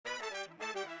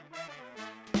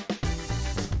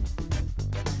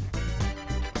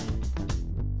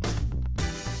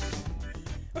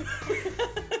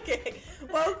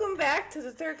back to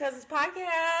the Third Cousins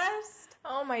podcast.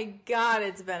 Oh my God,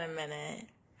 it's been a minute.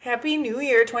 Happy New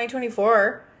Year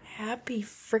 2024. Happy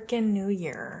freaking New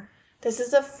Year. This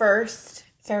is the first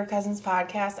Third Cousins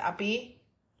podcast uppy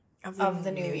of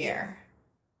the new year.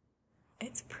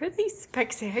 It's pretty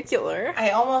spectacular.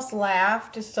 I almost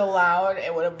laughed just so loud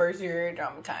it would have burst your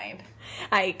eardrum kind.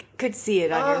 I could see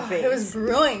it on your face. It was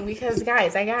brewing because,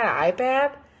 guys, I got an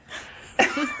iPad.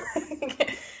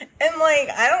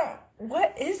 And,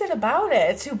 what is it about it?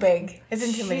 It's too big. It's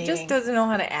intimidating. She just doesn't know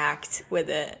how to act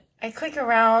with it. I click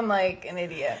around like an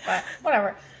idiot, but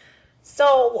whatever.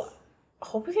 So,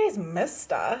 hope you guys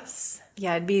missed us.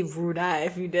 Yeah, it'd be rude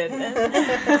if you didn't.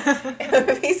 It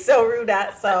would be so rude.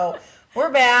 So,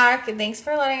 we're back, and thanks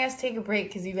for letting us take a break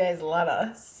because you guys let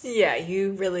us. Yeah,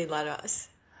 you really let us.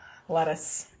 Let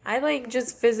us. I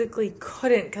just physically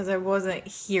couldn't because I wasn't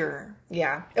here.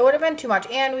 Yeah, it would have been too much,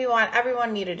 and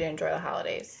everyone needed to enjoy the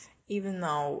holidays. Even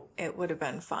though it would have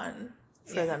been fun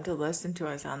for them to listen to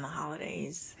us on the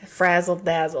holidays. Frazzled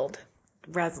dazzled.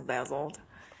 Razzle dazzled.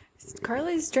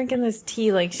 Carly's drinking this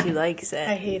tea like she likes it.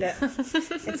 I hate it.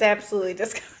 It's absolutely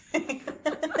disgusting.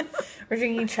 We're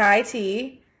drinking chai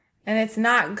tea, and it's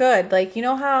not good. You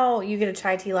know how you get a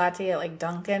chai tea latte at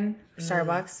Dunkin' or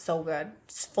Starbucks? So good.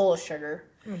 It's full of sugar.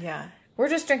 Yeah. We're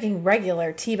just drinking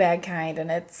regular tea bag kind, and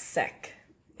it's sick.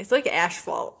 It's like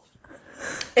asphalt.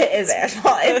 It is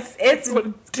asphalt. It's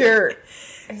dirt.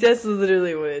 That's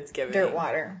literally what it's giving. Dirt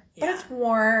water. Yeah. But it's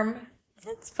warm.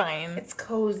 It's fine. It's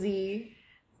cozy.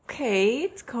 Okay,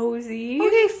 it's cozy.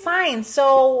 Okay, fine.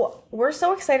 So, we're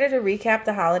so excited to recap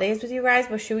the holidays with you guys,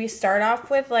 but should we start off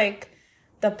with,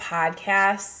 the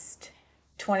podcast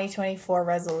 2024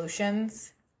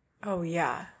 resolutions? Oh,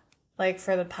 yeah.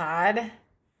 For the pod?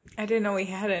 I didn't know we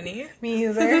had any. Me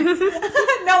either.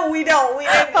 No, we don't.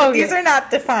 Okay. These are not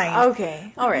defined.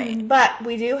 Okay, all right. But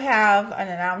we do have an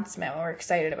announcement we're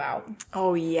excited about.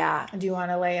 Oh, yeah. Do you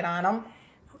want to lay it on them?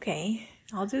 Okay,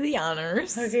 I'll do the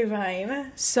honors. Okay,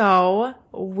 fine. So,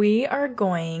 we are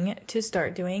going to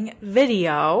start doing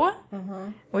video,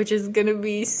 which is going to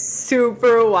be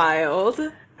super wild.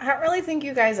 I don't really think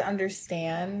you guys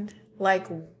understand,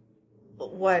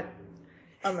 what...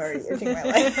 I'm already using my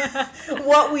life.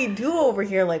 What we do over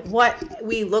here, what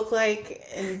we look like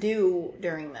and do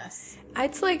during this.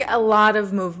 It's a lot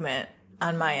of movement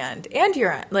on my end and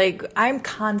your end. I'm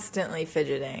constantly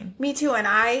fidgeting. Me too, and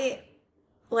I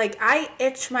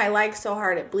itch my leg so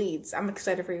hard it bleeds. I'm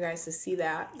excited for you guys to see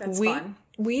that. That's fun.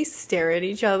 We stare at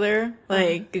each other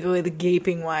with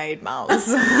gaping wide mouths.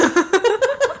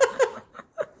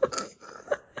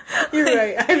 You're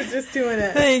right. I was just doing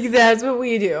it. That's what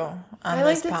we do. I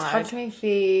like to touch my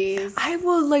face. I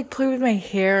will play with my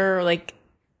hair.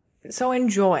 So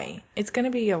enjoy. It's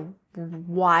gonna be a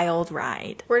wild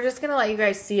ride. We're just gonna let you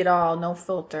guys see it all. No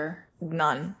filter.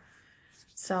 None.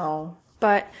 So,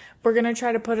 but we're gonna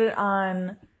try to put it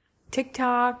on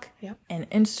TikTok and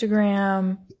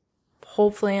Instagram.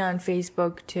 Hopefully on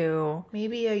Facebook too.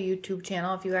 Maybe a YouTube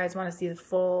channel if you guys want to see the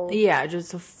full. Yeah,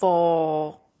 just a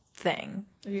full thing.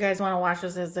 If you guys want to watch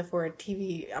us as if we're a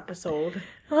TV episode.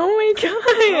 Oh my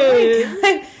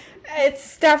God.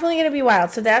 It's definitely going to be wild.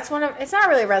 So that's it's not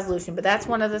really a resolution, but that's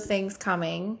one of the things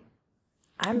coming.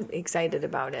 I'm excited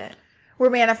about it. We're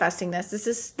manifesting this.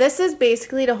 This is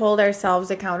basically to hold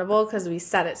ourselves accountable because we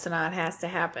said it, so now it has to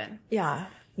happen. Yeah.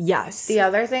 Yes. The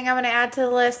other thing I'm going to add to the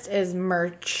list is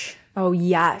merch. Oh,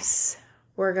 yes.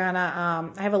 We're going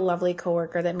to, I have a lovely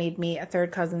coworker that made me a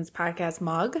Third Cousins podcast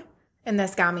mug, and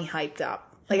this got me hyped up.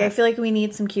 I feel like we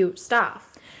need some cute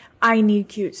stuff. I need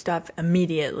cute stuff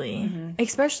immediately.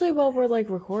 Especially while we're,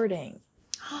 recording.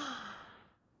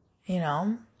 You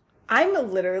know? I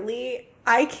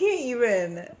can't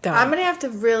even. Don't. I'm going to have to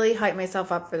really hype myself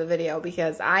up for the video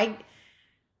because I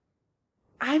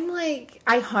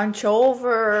hunch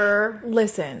over.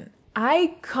 Listen,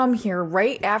 I come here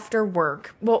right after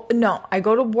work. Well, no, I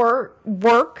go to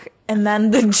work, and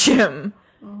then the gym,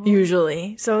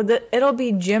 usually. So it'll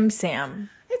be Gym Sam.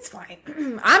 It's fine.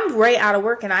 I'm right out of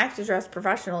work, and I have to dress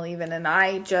professional even, and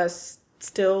I just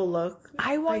still look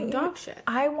like dog shit.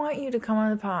 I want you to come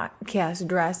on the podcast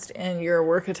dressed in your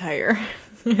work attire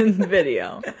in the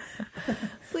video.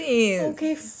 Please.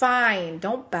 Okay, fine.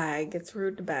 Don't beg. It's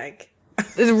rude to beg.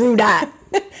 It's rudette.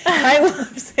 I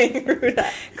love saying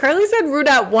rudette. Carly said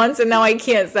rudette once, and now I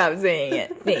can't stop saying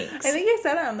it. Thanks. I think I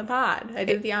said it on the pod. I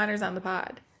did the honors on the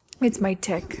pod. It's my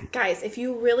tick. Guys, if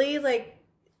you really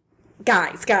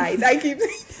Guys, I keep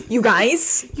saying you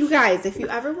guys, if you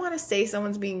ever want to say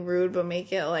someone's being rude but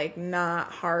make it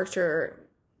not harsh or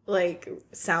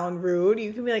sound rude,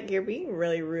 you can be you're being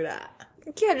really rude at.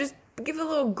 Yeah, just give a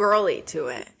little girly to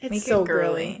it. It's Make so it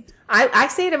girly. I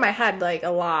say it in my head like a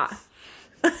lot.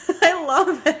 I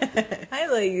love it. I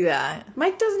like that.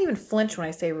 Mike doesn't even flinch when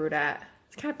I say Rudette.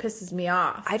 It kind of pisses me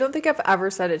off. I don't think I've ever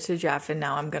said it to Jeff, and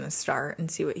now I'm going to start and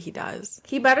see what he does.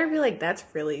 He better be like, that's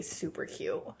really super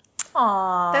cute.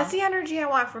 Aww. That's the energy I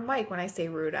want from Mike when I say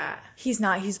Rudette. He's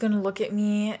not. He's going to look at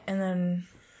me and then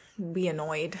be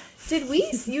annoyed. Did we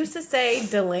used to say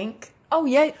Delink? Oh,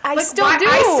 yeah. I Like, still why- do.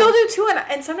 I still do too.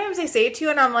 And sometimes I say it to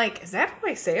you and I'm like, is that who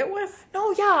I say it with?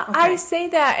 No, yeah. Okay. I say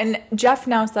that, and Jeff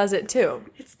now says it too.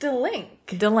 It's Delink.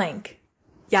 Delink.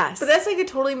 Yes. But that's like a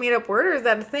totally made up word, or is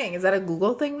that a thing? Is that a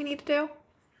Google thing we need to do?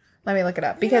 Let me look it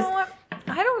up. Because, you know what?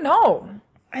 I don't know.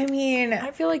 I mean,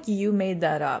 I feel like you made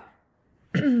that up.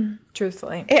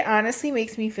 Truthfully. it honestly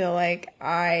makes me feel like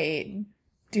I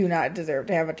do not deserve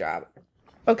to have a job.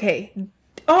 Okay.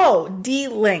 Oh,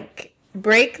 de-link.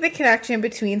 Break the connection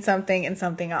between something and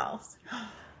something else.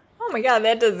 Oh my god,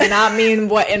 that does not mean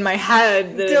what in my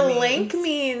head that it De-link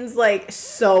means like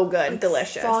so good,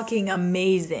 delicious. fucking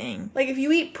amazing. Like if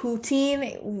you eat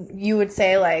poutine, you would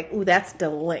say like, ooh, that's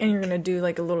de-link. And you're gonna do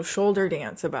like a little shoulder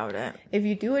dance about it. If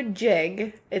you do a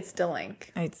jig, it's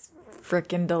de-link. It's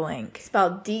frickin' Delink.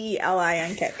 Spelled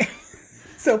D-E-L-I-N-K.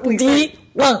 So please,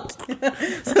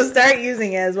 Delink. so start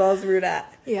using it as well as Rudette.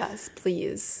 Yes,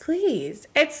 please. Please.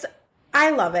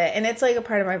 I love it, and it's like a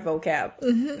part of my vocab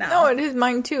now. No, it is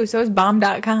mine too. So is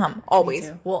bomb.com. Always.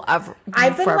 too. Will ever.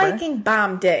 I've been forever. liking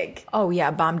Bomb Dig. Oh yeah,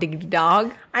 bomb diggity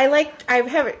dog. I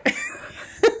have it.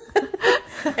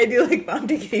 I do like Bomb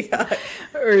Diggity Dog.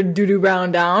 Or doo-doo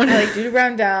brown down. I like Doodoo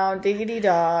Brown Down, Diggity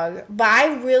Dog. But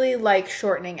I really like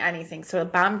shortening anything. So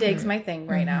Bomb Dig's my thing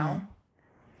right now.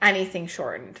 Anything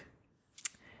shortened.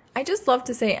 I just love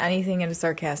to say anything in a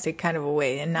sarcastic kind of a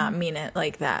way and not mean it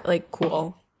like that. Like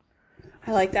cool.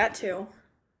 I like that too.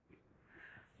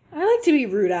 I like to be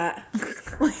rude at.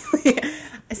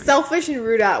 Selfish and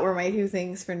rude at were my two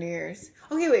things for New Year's.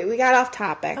 Okay, wait, we got off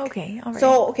topic. Okay, all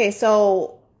right.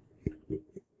 So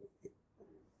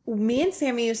me and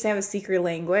Sammy used to have a secret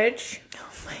language.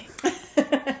 Oh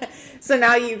my. So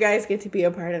now you guys get to be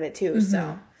a part of it too.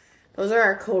 So those are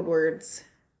our code words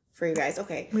for you guys.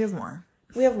 Okay. We have more.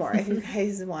 We have more if you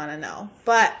guys want to know.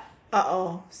 But,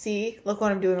 see? Look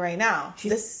what I'm doing right now.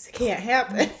 This can't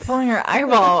happen. Pulling her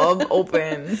eyeball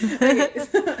open.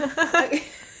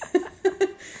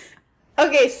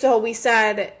 Okay, so we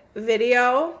said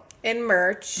video and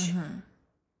merch.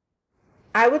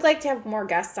 I would like to have more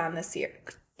guests on this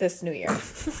new year.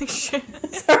 Holy shit.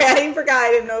 Sorry, I forgot. I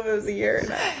didn't know if it was a year or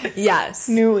not. Yes.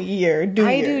 New year.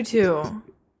 I do too.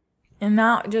 And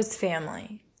not just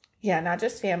family. Yeah, not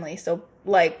just family. So,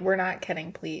 like, we're not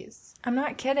kidding, please. I'm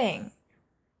not kidding.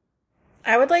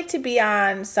 I would like to be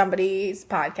on somebody's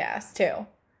podcast, too.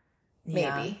 Maybe.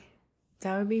 Yeah,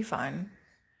 that would be fun.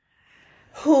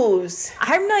 Whose?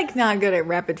 I'm like not good at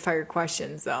rapid fire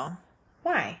questions though.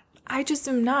 Why? I just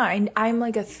am not. I'm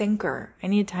like a thinker. I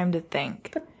need time to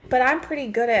think. But I'm pretty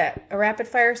good at a rapid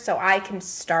fire, so I can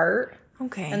start.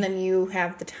 Okay. And then you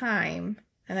have the time,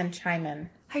 and then chime in.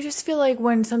 I just feel like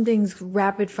when something's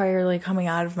rapid fire like coming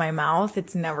out of my mouth,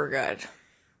 it's never good.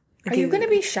 Are you going to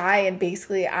be shy and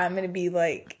basically I'm going to be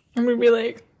like... I'm going to be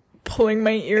like pulling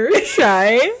my ears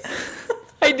shy.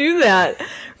 I do that.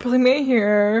 Pulling my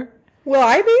hair. Will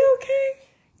I be okay?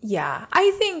 Yeah.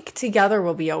 I think together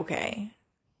we'll be okay.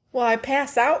 Will I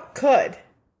pass out? Could.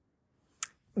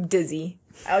 Dizzy.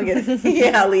 I'll get it.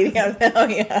 Yeah, leading up. Oh,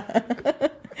 yeah.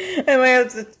 I might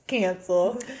have to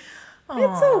cancel.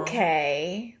 It's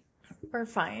okay. We're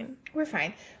fine. We're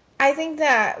fine. I think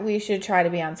that we should try to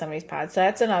be on somebody's pod. So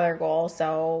that's another goal.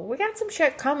 So we got some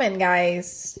shit coming,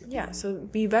 guys. Yeah, so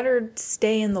be better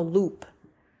stay in the loop.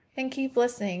 And keep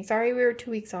listening. Sorry we were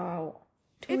 2 weeks out.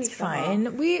 It's fine.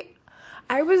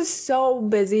 I was so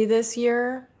busy this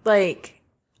year, like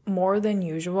more than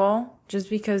usual, just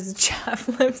because Jeff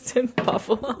lives in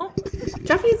Buffalo.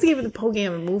 Jeff needs to give the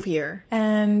program a move here.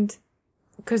 And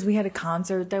because we had a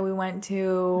concert that we went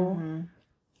to.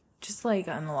 Just like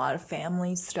on a lot of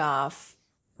family stuff.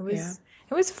 It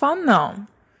was fun though.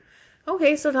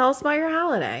 Okay, so tell us about your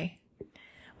holiday.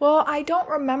 Well, I don't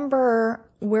remember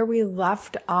where we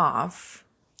left off.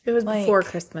 It was Like- before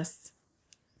Christmas.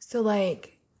 So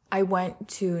like I went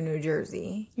to New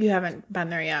Jersey You haven't been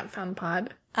there yet, Found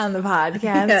Pod? on the podcast.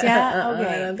 Yeah,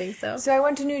 okay. I don't think so. So I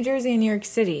went to New Jersey and New York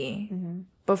City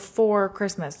before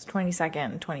Christmas,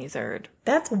 22nd, 23rd.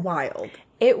 That's wild.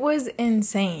 It was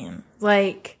insane.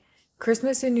 Like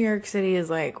Christmas in New York City is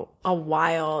like a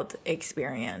wild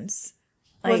experience.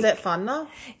 Like, Was it fun though?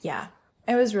 Yeah,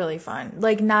 it was really fun.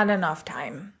 Like not enough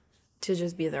time to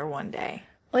just be there one day.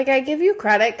 Like, I give you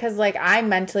credit because, like, I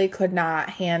mentally could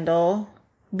not handle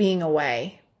being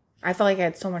away. I felt like I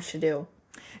had so much to do.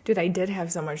 Dude, I did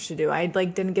have so much to do. I,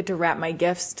 like, didn't get to wrap my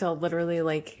gifts till literally,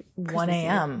 like, 1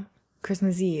 a.m.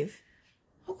 Christmas Eve.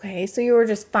 Okay, so you were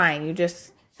just fine.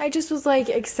 I just was, like,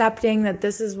 accepting that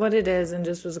this is what it is and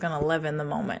just was going to live in the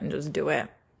moment and just do it.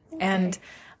 Okay. And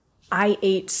I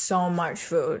ate so much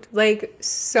food. Like,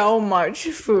 so much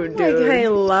food, dude. Like, I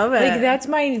love it. Like, that's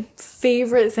my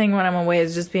favorite thing when I'm away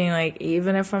is just being like,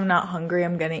 even if I'm not hungry,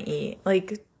 I'm going to eat.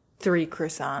 Like, 3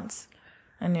 croissants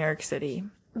in New York City.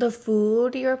 The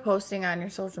food you were posting on your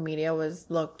social media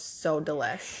looked so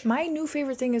delish. My new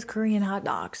favorite thing is Korean hot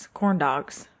dogs. Corn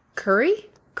dogs. Curry?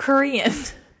 Korean.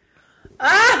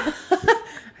 Ah!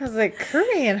 I was like,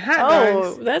 Korean hot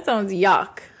dogs? Oh, that sounds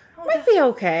yuck. Might be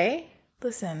okay.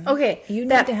 Listen. Okay, you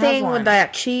need that to have thing one. with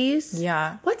that cheese?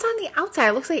 Yeah. What's on the outside?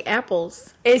 It looks like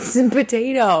apples. It's some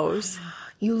potatoes.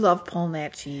 You love pulling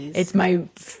that cheese.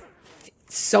 It's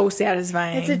so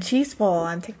satisfying. It's a cheese ball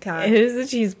on TikTok. It is a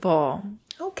cheese ball.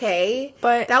 Okay.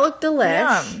 But that looked delish.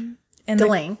 Yeah. And it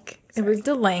was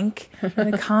Delink.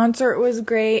 And the concert was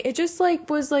great. It just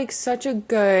was such a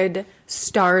good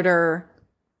starter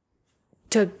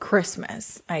to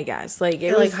Christmas, I guess. Like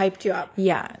it was hyped you up.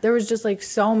 Yeah. There was just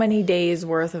so many days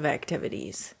worth of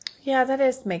activities. Yeah,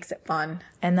 that makes it fun.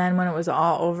 And then when it was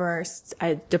all over,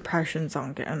 depression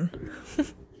sunk in.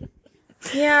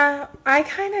 Yeah, I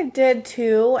kind of did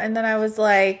too. And then I was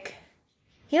like,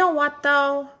 you know what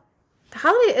though? The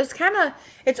holiday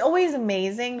it's always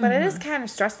amazing, but it is kind of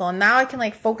stressful. And now I can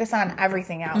focus on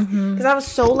everything else. Because I was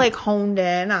so honed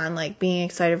in on being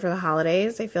excited for the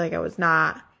holidays. I feel like I was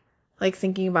not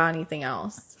thinking about anything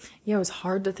else. Yeah, it was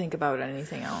hard to think about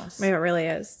anything else. It really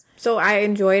is. So I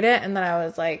enjoyed it. And then I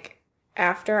was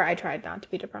after I tried not to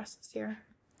be depressed this year.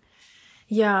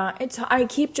 Yeah, I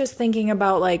keep just thinking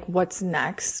about what's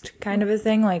next kind of a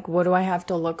thing. What do I have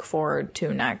to look forward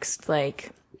to next?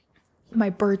 My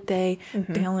birthday,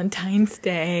 Valentine's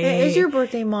Day. It is your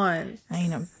birthday month. I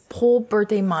know. Whole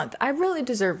birthday month. I really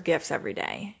deserve gifts every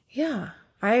day. Yeah,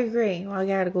 I agree. Well, I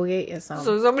gotta go get you some.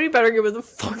 So somebody better give us a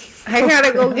fucking I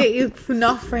gotta go get you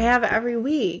enough for have it every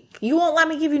week. You won't let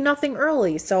me give you nothing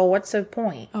early, so what's the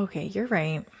point? Okay, you're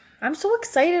right. I'm so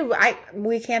excited.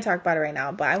 We can't talk about it right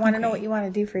now, but I want to know what you want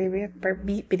to do for your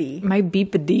beepity. My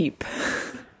beep-a-deep.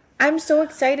 I'm so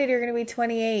excited you're going to be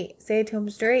 28. Say it to him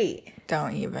straight.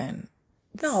 Don't even.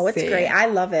 No, it's great. I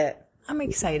love it. I'm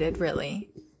excited, really.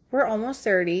 We're almost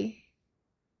 30.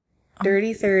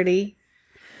 Dirty 30.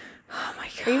 Oh my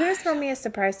God. Are you going to throw me a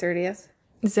surprise 30th?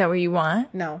 Is that what you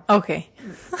want? No. Okay.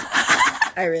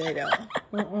 I really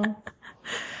don't.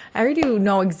 I already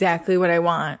know exactly what I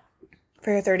want.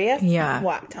 For your 30th? Yeah.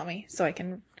 What? Tell me so I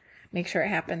can make sure it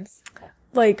happens.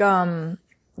 Like dud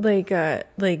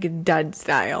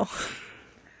style.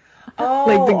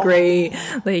 Oh. The gray,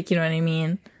 you know what I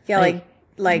mean? Yeah,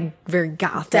 like very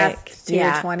gothic. Death to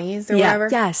your 20s or whatever?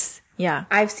 Yes. Yeah.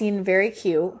 I've seen very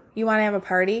cute. You want to have a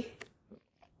party?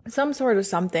 Some sort of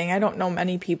something. I don't know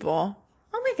many people.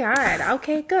 Oh my God.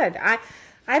 Okay, good. I've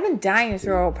been dying to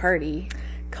throw a party.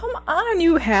 Come on,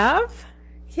 you have?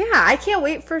 Yeah, I can't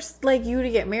wait for you to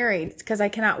get married because I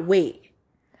cannot wait.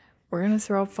 We're gonna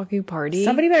throw a fucking party.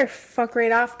 Somebody better fuck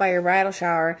right off by your bridal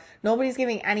shower. Nobody's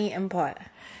giving any input.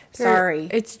 Sorry.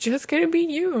 It's just gonna be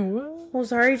you. Well,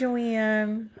 sorry,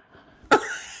 Joanne.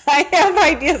 I have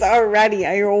ideas already.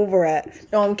 You're over it.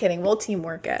 No, I'm kidding. We'll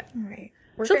teamwork it. All right.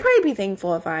 She'll probably be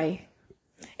thankful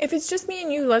if it's just me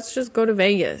and you, let's just go to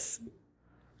Vegas.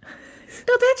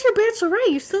 No, that's your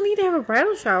bachelorette. You still need to have a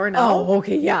bridal shower now. Oh,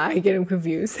 okay. Yeah, I get him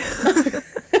confused.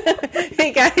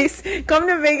 Hey, guys, come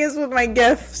to Vegas with my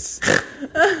gifts.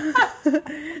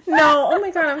 No, oh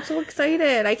my God, I'm so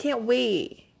excited. I can't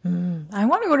wait. I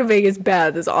want to go to Vegas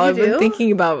bad. That's all I've been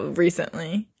thinking about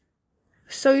recently.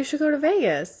 So you should go to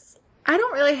Vegas. I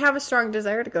don't really have a strong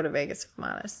desire to go to Vegas, if I'm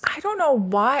honest. I don't know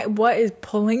what is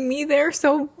pulling me there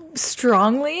so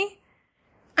strongly.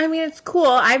 I mean, it's cool.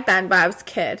 I've been, but I was a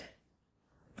kid.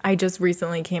 I just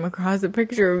recently came across a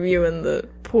picture of you in the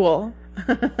pool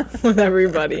with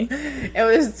everybody. It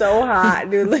was so hot,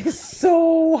 dude.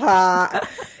 So hot.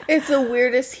 It's the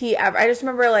weirdest heat ever. I just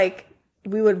remember,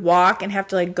 we would walk and have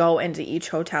to, go into each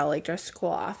hotel, just to cool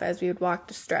off as we would walk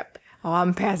the strip. Oh,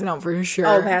 I'm passing out for sure.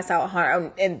 Oh, pass out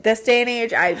hard. In this day and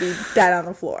age, I'd be dead on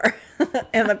the floor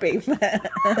in the pavement.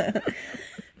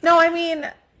 No, I mean,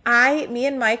 me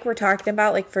and Mike were talking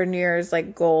about, for New Year's,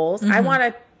 goals.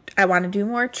 Mm-hmm. I want to do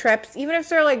more trips, even if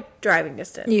they're driving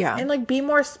distance. Yeah. And be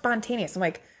more spontaneous.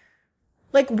 I'm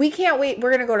we can't wait. We're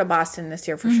going to go to Boston this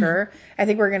year for sure. I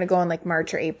think we're going to go in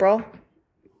March or April.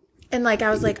 And, like, I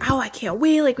was like, oh, I can't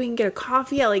wait. Like, we can get a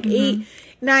coffee at, like, 8,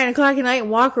 9 o'clock at night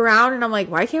and walk around. And I'm like,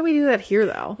 why can't we do that here,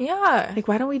 though? Yeah. Like,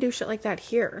 why don't we do shit like that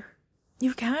here?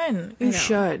 You can. You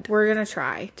should. We're going to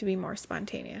try to be more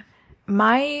spontaneous.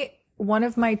 One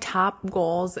of my top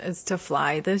goals is to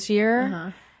fly this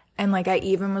year. And, like, I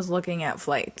even was looking at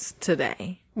flights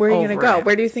today. Where are you going to go? it.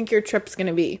 Where do you think your trip's going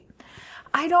to be?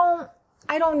 I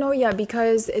don't know yet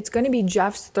because it's going to be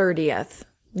Jeff's 30th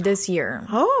this year.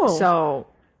 Oh. So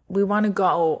we want to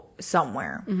go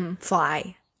somewhere.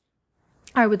 Fly.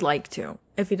 I would like to,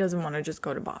 if he doesn't want to just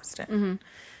go to Boston.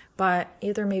 But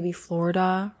either maybe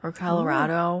Florida or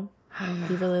Colorado.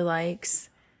 He really likes.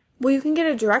 Well, you can get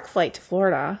a direct flight to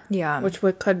Florida. Yeah. Which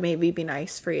could maybe be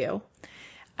nice for you.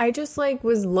 I just like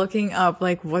was looking up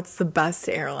like what's the best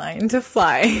airline to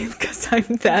fly because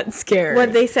I'm that scared.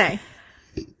 What'd they say?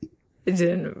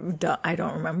 I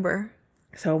don't remember.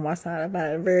 So it must not have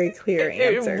been a very clear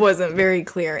answer. It wasn't very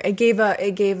clear. It gave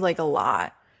like a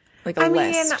lot, like a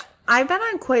list. I mean, I've been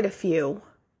on quite a few.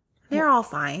 They're all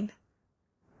fine.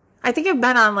 I think I've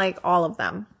been on like all of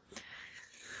them,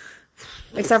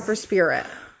 except for Spirit.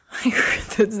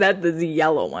 Is that the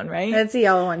yellow one, right? That's the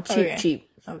yellow one. Cheap, Okay. cheap.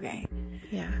 Okay.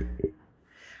 Yeah.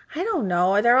 I don't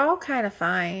know. They're all kind of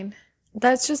fine.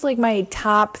 That's just like my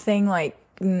top thing. Like,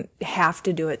 have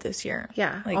to do it this year.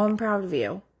 Yeah. Like, I'm proud of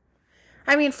you.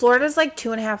 I mean, Florida's like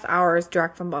 2.5 hours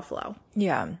direct from Buffalo.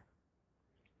 yeah.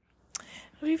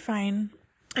 It'll be fine.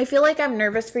 I feel like I'm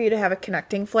nervous for you to have a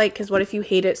connecting flight because what if you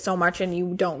hate it so much and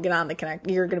you don't get on the connect?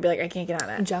 You're going to be like, I can't get on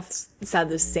it. Jeff said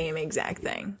the same exact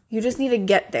thing. You just need to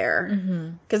get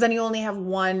there because then you only have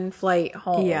one flight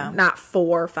home, not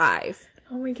 4 or 5.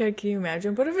 Oh my God, can you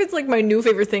imagine? What if it's like my new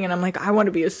favorite thing and I'm like, I want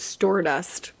to be a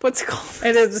stewardess? What's it called?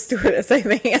 It is a stewardess, I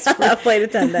think. A flight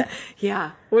attendant.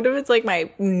 Yeah. What if it's like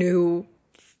my new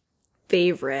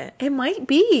favorite? It might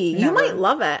be. You Never. might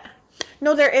love it.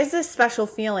 No, there is this special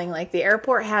feeling. Like the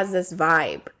airport has this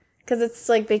vibe because it's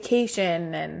like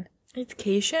vacation and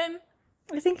Vacation?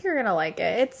 I think you're going to like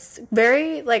it. It's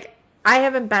very like I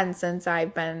haven't been since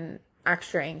I've been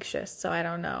extra anxious, so I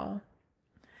don't know.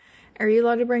 Are you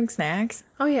allowed to bring snacks?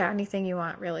 Oh yeah, anything you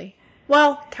want really.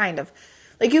 Well, kind of.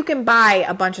 Like you can buy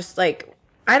a bunch of like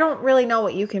I don't really know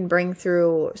what you can bring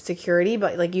through security,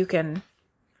 but like you can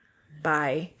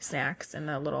buy snacks in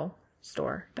a little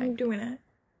store. I'm doing it.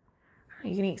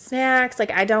 You can eat snacks.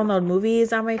 Like I download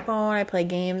movies on my phone. I play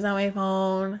games on my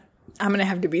phone. I'm going to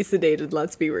have to be sedated,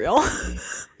 let's be real.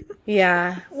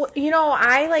 Yeah. Well, you know,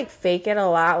 I like fake it a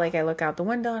lot. Like I look out the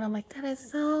window and I'm like, that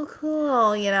is so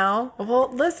cool, you know?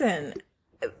 Well, listen,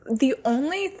 the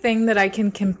only thing that I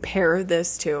can compare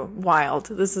this to,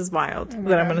 this is wild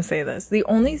that I'm going to say this. The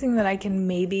only thing that I can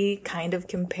maybe kind of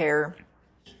compare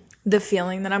the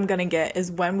feeling that I'm going to get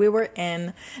is when we were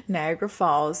in Niagara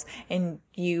Falls and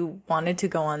you wanted to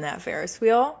go on that Ferris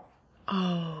wheel.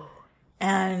 Oh.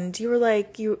 And you were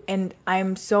like, and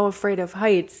I'm so afraid of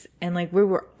heights. And like, we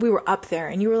were up there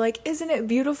and you were like, isn't it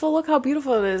beautiful? Look how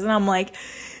beautiful it is. And I'm like,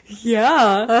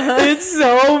 yeah, it's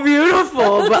so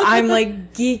beautiful. But I'm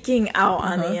like geeking out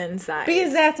on the inside.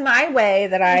 Because that's my way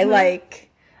that I like,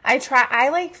 I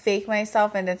like fake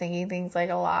myself into thinking things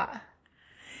like a lot.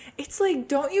 It's like,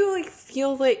 don't you like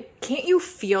feel like, can't you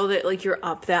feel that like you're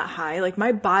up that high? Like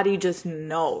my body just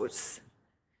knows.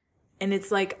 And it's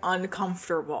like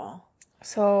uncomfortable.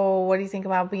 So what do you think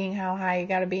about being how high you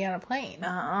gotta be on a plane?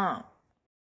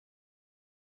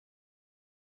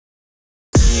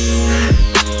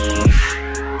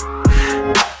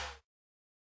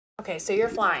 Okay, so you're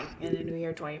flying in the New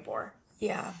Year 24.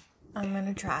 Yeah, I'm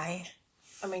gonna try.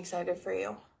 I'm excited for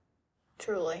you.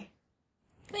 Truly.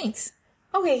 Thanks.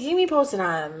 Okay, keep me posted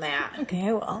on that. Okay,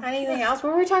 I will. Anything else?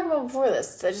 What were we talking about before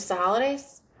this? Just the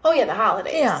holidays? Oh yeah, the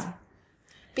holidays. Yeah.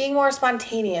 Being more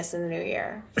spontaneous in the new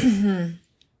year.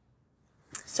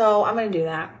 So I'm going to do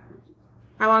that.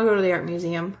 I want to go to the art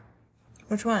museum.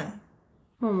 Which one?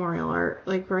 Memorial art,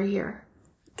 like right here.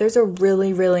 There's a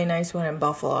really, really nice one in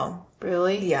Buffalo.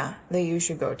 Really? Yeah, that you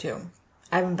should go to.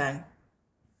 I haven't been.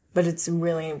 But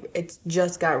it's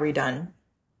just got redone.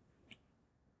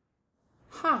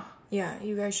 Huh. Yeah,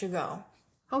 you guys should go.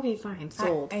 Okay, fine.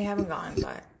 Sold. I haven't gone,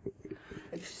 but...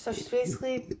 So she's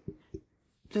basically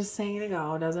just saying to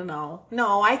go, doesn't know.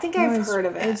 No, I think I've heard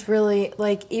of it. It's really,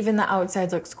 like, even the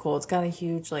outside looks cool. It's got a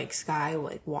huge, like, sky,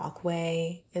 like,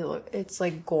 walkway. It's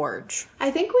like, gorge.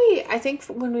 I think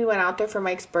when we went out there for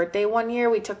Mike's birthday one year,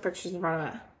 we took pictures in front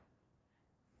of it.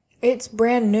 It's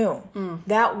brand new.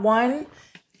 That one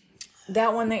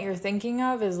that you're thinking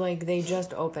of is, like, they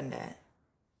just opened it.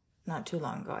 Not too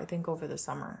long ago. I think over the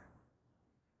summer.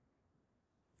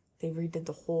 They redid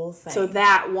the whole thing. So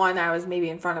that one I was maybe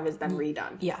in front of has been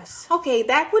redone. Yes. Okay,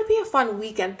 that would be a fun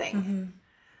weekend thing.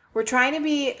 We're trying to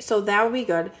be, so that would be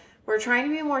good. We're trying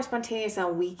to be more spontaneous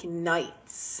on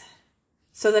weeknights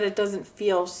so that it doesn't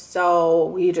feel so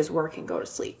we just work and go to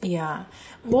sleep. Yeah.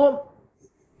 Well,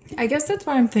 I guess that's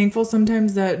why I'm thankful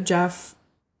sometimes that Jeff,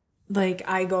 like,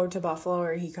 I go to Buffalo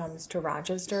or he comes to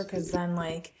Rochester, because then,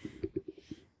 like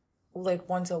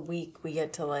once a week we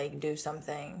get to, like, do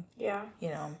something, Yeah. you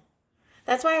know.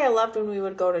 That's why I loved when we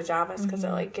would go to Java's, because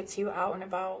it, like, gets you out and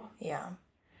about. Yeah.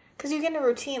 Because you get in a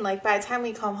routine. Like, by the time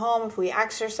we come home, if we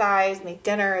exercise, make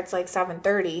dinner, it's like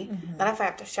 7:30. Then if I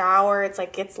have to shower, it's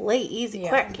like, it's late, easy,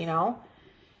 quick, you know?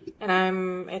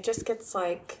 And it just gets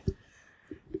like...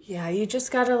 Yeah, you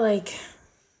just gotta, like,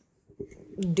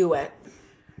 do it.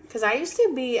 Because I used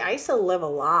to live a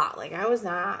lot. Like, I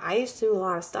used to do a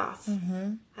lot of stuff.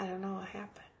 I don't know what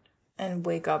happened. And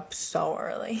wake up so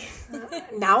early.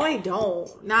 Now I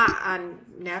don't. Not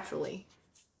naturally.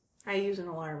 I use an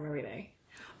alarm every day.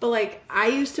 But, like, I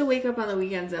used to wake up on the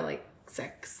weekends at, like,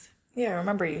 6. Yeah,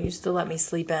 remember you used to let me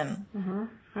sleep in.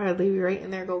 I'd leave you right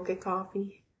in there, go get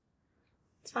coffee.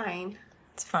 It's fine.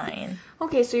 It's fine.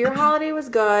 Okay, so your holiday was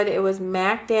good. It was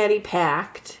Mac Daddy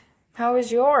packed. How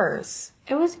was yours?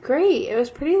 It was great. It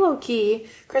was pretty low-key.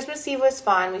 Christmas Eve was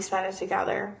fun. We spent it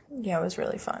together. Yeah, it was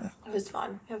really fun. It was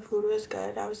fun. The food was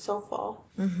good. I was so full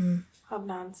of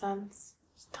nonsense.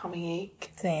 Tummy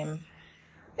ache. Same.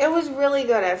 It was really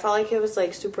good. I felt like it was,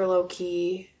 like, super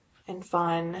low-key and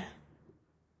fun.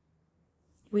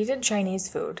 We did Chinese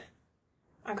food.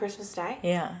 On Christmas Day?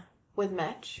 Yeah. With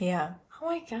Mitch? Yeah. Oh,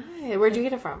 my God. Where'd you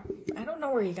get it from? I don't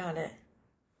know where you got it,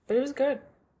 but it was good.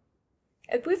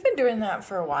 We've been doing that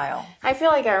for a while. I feel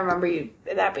like I remember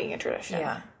that being a tradition.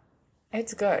 Yeah.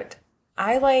 It's good.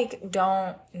 I, like,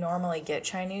 don't normally get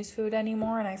Chinese food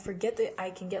anymore, and I forget that I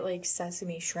can get, like,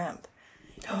 sesame shrimp.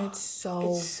 And it's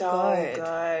so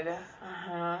good.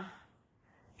 Uh-huh.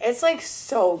 It's, like,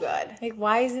 so good. Like,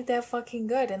 why is it that fucking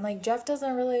good? And, like, Jeff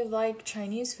doesn't really like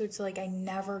Chinese food, so, like, I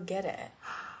never get it.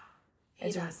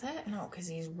 He doesn't? No, because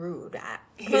he's rude.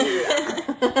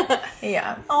 Yeah.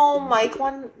 Yeah. Oh, Mike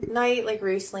one night, like,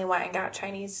 recently went and got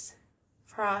Chinese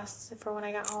for us for when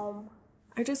I got home.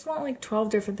 I just want, like, 12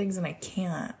 different things, and I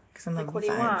can't. Because I'm, like, What do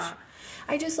you veg. want?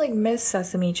 I just, like, miss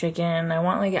sesame chicken. I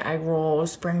want, like, an egg roll,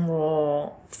 spring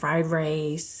roll, fried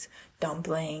rice,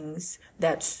 dumplings,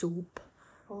 that soup.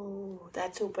 Oh,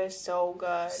 that soup is so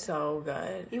good. So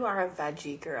good. You are a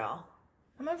veggie girl.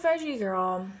 I'm a veggie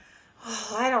girl.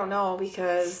 Oh, I don't know,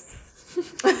 because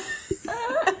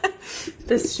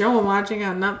this show I'm watching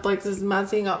on Netflix is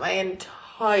messing up my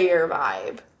entire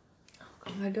vibe.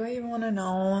 God, do I even want to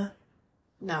know?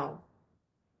 No.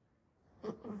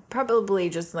 Probably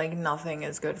just, like, nothing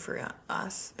is good for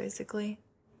us, basically.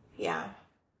 Yeah.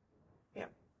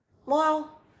 Yep.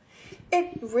 Well,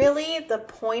 the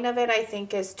point of it, I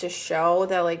think, is to show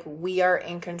that, like, we are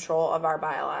in control of our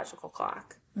biological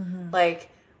clock.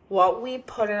 Like, what we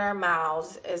put in our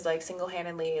mouths is, like,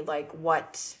 single-handedly, like,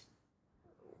 what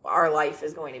our life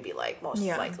is going to be like, most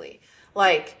likely.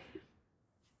 Like,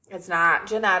 it's not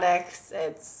genetics,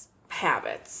 it's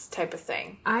habits type of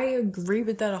thing. I agree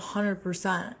with that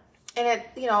 100%. And it,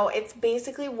 it's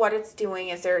basically what it's doing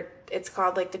is it's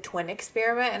called, like, the twin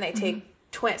experiment, and they take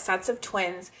sets of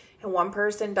twins, and one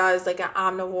person does, like, an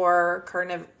omnivore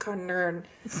carnivore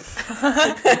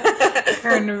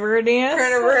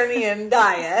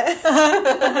diet.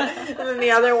 And then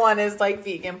the other one is, like,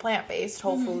 vegan, plant-based,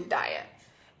 whole food diet.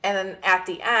 And then at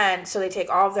the end, so they take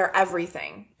all of their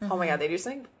everything. Oh my God, they do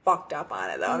something fucked up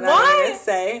on it, though. I'm not even going to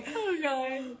say. Oh,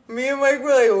 God. Me and Mike were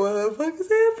like, what the fuck is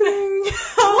happening?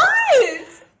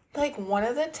 What? Like, one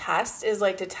of the tests is,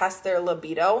 like, to test their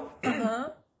libido.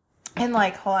 And,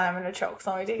 like, hold on, I'm going to choke.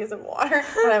 So let me take a sip of water.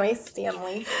 What am I,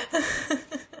 Stanley?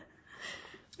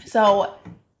 So,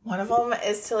 one of them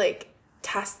is to, like,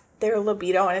 test their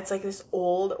libido. And it's, like, this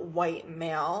old white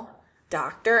male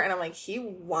doctor. And I'm like, he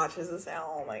watches this at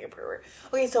home like a pervert.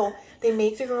 Okay, so they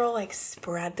make the girl, like,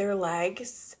 spread their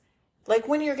legs. Like,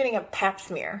 when you're getting a pap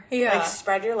smear. Yeah. Like,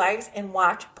 spread your legs and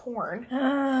watch porn.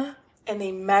 And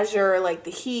they measure, like,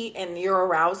 the heat and your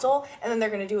arousal. And then they're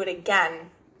going to do it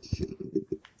again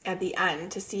at the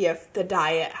end to see if the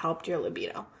diet helped your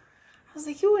libido. I was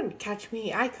like, you wouldn't catch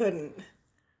me. I couldn't.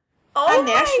 On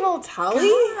national telly?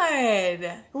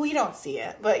 God. We don't see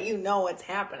it, but you know what's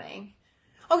happening.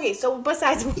 Okay, so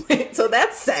besides, so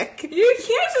that's sick. You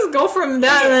can't just go from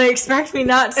that and then expect me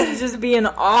not to just be in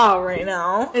awe right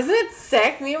now. Isn't it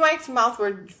sick? Me and Mike's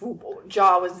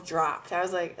jaw was dropped. I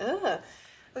was like, ugh.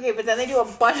 Okay, but then they do a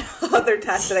bunch of other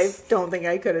tests that I don't think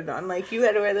I could have done. Like, you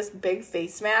had to wear this big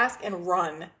face mask and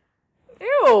run I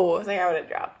Ew. was like, I would have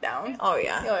dropped down. Oh,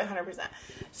 yeah. 100%.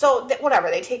 So, whatever.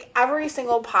 They take every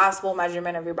single possible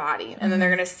measurement of your body, and then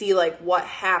they're going to see, like, what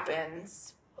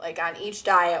happens, like, on each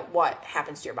diet, what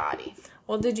happens to your body.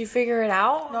 Well, did you figure it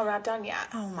out? No, not done yet.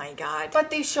 Oh, my God.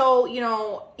 But they show,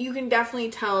 you can definitely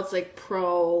tell it's, like,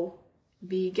 pro-vegan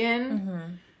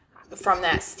from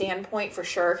that standpoint for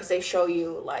sure, because they show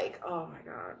you, like, oh, my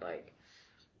God, like,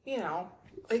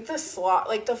 like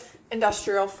the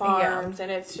industrial farms,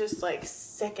 and it's just, like,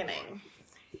 sickening.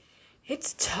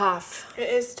 It's tough. It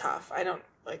is tough. I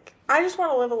just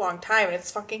want to live a long time, and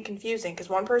it's fucking confusing, because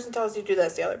one person tells you to do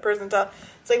this, the other person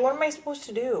it's like, what am I supposed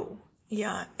to do?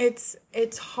 Yeah, it's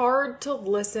hard to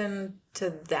listen to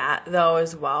that, though,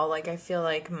 as well. Like, I feel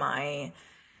like my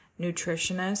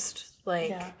nutritionist,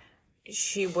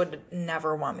 she would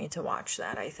never want me to watch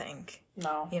that, I think.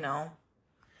 No.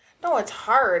 No, it's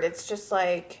hard. It's just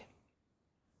like,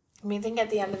 I think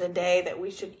at the end of the day that we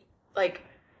should, like,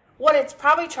 what it's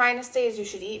probably trying to say is you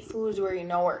should eat foods where you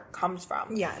know where it comes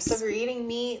from. Yes. So if you're eating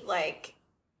meat, like,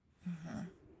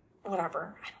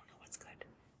 whatever, I don't know what's good.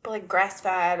 But, like,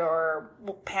 grass-fed or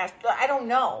I don't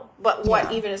know. But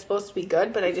what even is supposed to be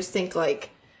good. But I just think, like,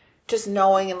 just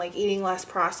knowing and, like, eating less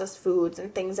processed foods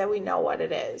and things that we know what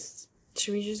it is.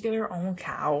 Should we just get our own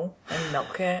cow and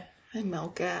milk it?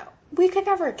 We could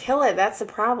never kill it. That's the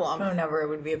problem. No, never. It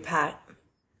would be a pet.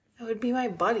 It would be my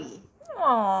buddy.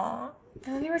 Aww.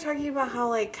 And then they were talking about how,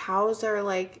 like, cows are,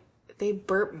 like, they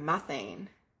burp methane.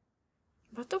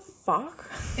 What the fuck?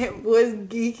 It was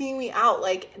geeking me out.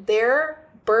 Like, their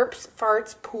burps,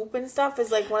 farts, poop, and stuff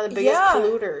is, like, one of the biggest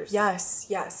polluters. Yes.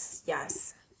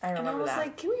 I remember that. And I was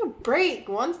like, give me a break.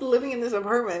 One's living in this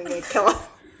apartment and gonna kill us.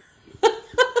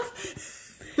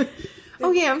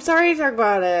 Okay, I'm sorry to talk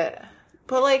about it.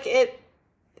 But, like,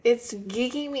 it's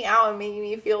geeking me out and making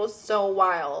me feel so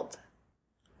wild.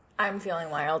 I'm feeling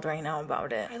wild right now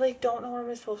about it. I, like, don't know what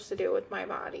I'm supposed to do with my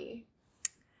body.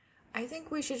 I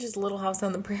think we should just Little House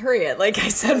on the Prairie, like I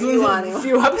said a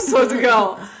few episodes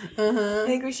ago. I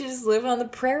think we should just live on the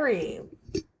prairie.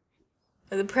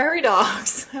 The prairie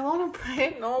dogs. I want to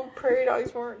pray. No, prairie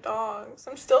dogs weren't dogs.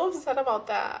 I'm still upset about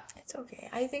that. It's okay.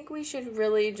 I think we should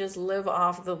really just live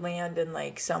off the land in,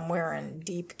 like, somewhere in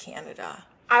deep Canada.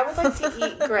 I would like to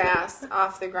eat grass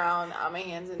off the ground on my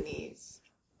hands and knees.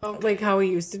 Okay. Like how we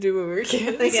used to do when we were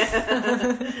kids.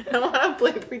 Yeah. I want to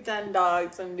play pretend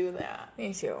dogs and do that.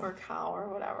 Me too. Or cow or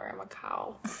whatever. I'm a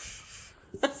cow.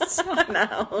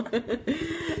 No.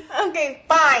 Okay,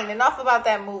 fine. Enough about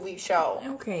that movie show.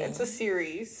 Okay. It's a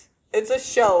series. It's a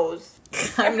shows.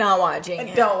 I'm not watching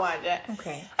it. Don't watch it.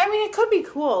 Okay. It could be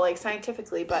cool, like,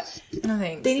 scientifically, but no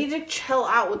thanks. They need to chill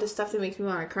out with the stuff that makes me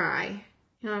want to cry.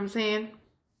 You know what I'm saying?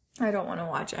 I don't want to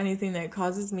watch anything that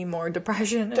causes me more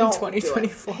depression in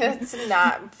 2024. It's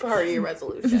not part of your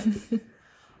resolution.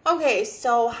 Okay,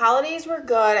 so holidays were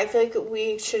good. I feel like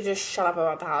we should just shut up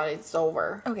about the holidays. It's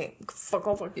over. Okay,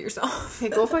 go fuck yourself.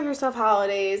 Okay, go fuck yourself,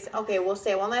 holidays. Okay, we'll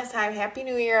say it one last time. Happy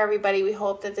New Year, everybody. We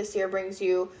hope that this year brings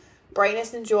you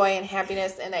brightness and joy and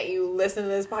happiness, and that you listen to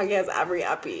this podcast every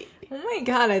epi. Oh my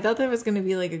God, I thought that was going to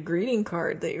be like a greeting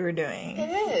card that you were doing. It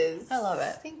is. I love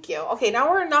it. Thank you. Okay, now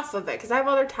we're enough of it, because I have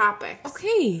other topics.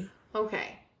 Okay.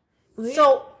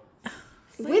 So,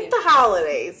 with the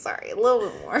holidays, sorry, a little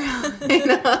bit more.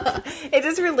 It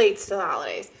just relates to the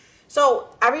holidays.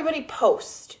 So, everybody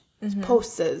posts.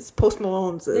 Post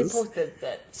Malone's. They posted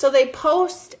it. So, they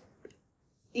post,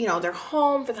 they're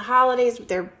home for the holidays with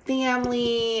their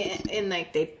family, and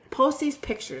like, they post these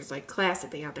pictures, like,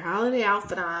 classic. They got their holiday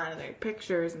outfit on, and their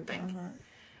pictures and things.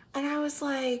 And I was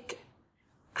like,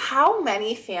 how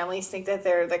many families think that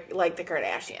they're like the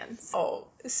Kardashians? Oh,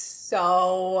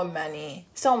 so many.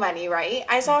 So many, right?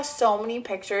 I saw so many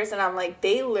pictures, and I'm like,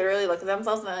 they literally look at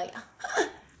themselves and they're like,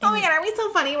 oh my God, aren't we so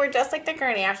funny? We're just like the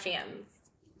Kardashians.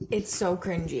 It's so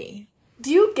cringy. Do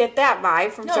you get that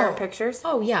vibe from certain pictures?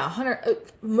 Oh, yeah.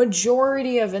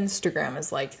 Majority of Instagram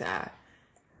is like that.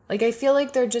 Like, I feel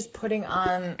like they're just putting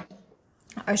on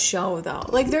a show, though.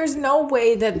 Like, there's no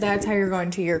way that that's how you're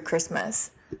going to your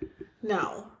Christmas.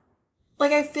 No.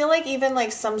 Like, I feel like even,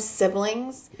 like, some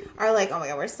siblings are like, oh my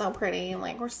God, we're so pretty. And,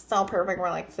 like, we're so perfect. We're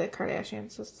like the Kardashian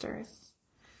sisters.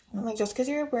 I'm like, just because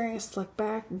you're wearing a slick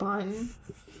back bun.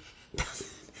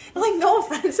 Like, no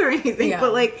offense or anything,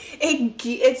 but, like,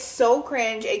 it's so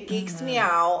cringe. It geeks me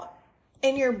out.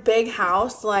 In your big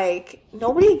house, like,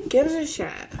 nobody gives a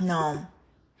shit. No.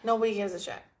 Nobody gives a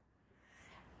shit.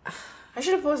 I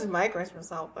should have posted my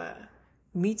Christmas outfit.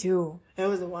 Me too. It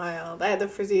was wild. I had the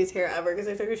frizziest hair ever because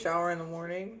I took a shower in the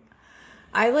morning.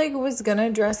 I, like, was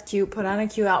gonna dress cute, put on a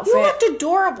cute outfit. You looked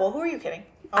adorable. Who are you kidding?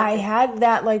 Okay. I had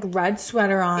that, like, red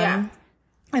sweater on. Yeah.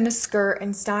 and a skirt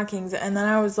and stockings. And then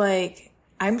I was like,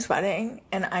 I'm sweating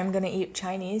and I'm going to eat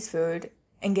Chinese food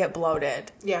and get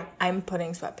bloated. Yeah. I'm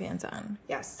putting sweatpants on.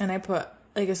 Yes. And I put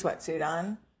like a sweatsuit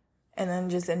on and then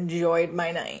just enjoyed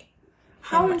my night.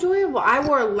 How enjoyable. I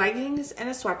wore leggings and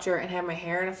a sweatshirt and had my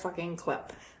hair in a fucking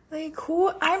clip. Like,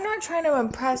 who? I'm not trying to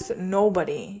impress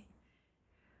nobody.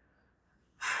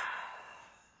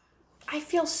 I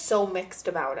feel so mixed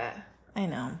about it. I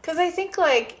know. Because I think,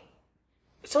 like,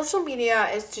 social media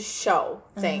is to show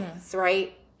things,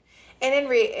 right? And in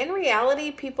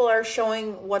reality, people are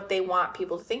showing what they want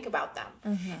people to think about them.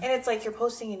 And it's like you're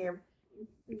posting in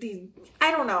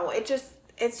I don't know. It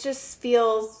just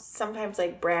feels sometimes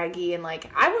like braggy and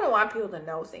like, I wouldn't want people to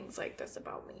know things like this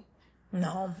about me.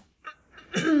 No.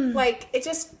 Like,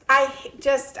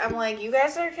 I'm like, you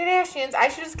guys are Kardashians. I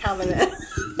should just comment it.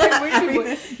 I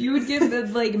wish you would give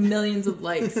it like millions of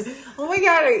likes. Oh my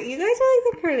god, you guys are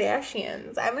like the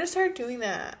Kardashians. I'm gonna start doing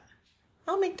that.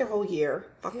 I'll make their whole year.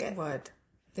 Fuck it. What?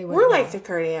 We're like the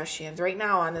Kardashians right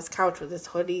now on this couch with his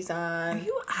hoodies on. Are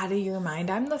you out of your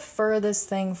mind? I'm the furthest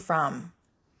thing from.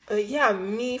 Yeah,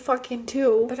 me fucking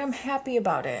too. But I'm happy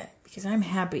about it because I'm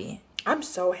happy. I'm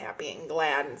so happy and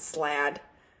glad and slad.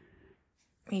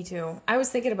 Me too. I was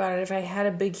thinking about it. If I had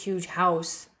a big, huge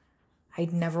house,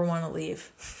 I'd never want to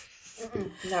leave.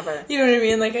 Never. You know what I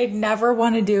mean? Like, I'd never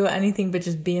want to do anything but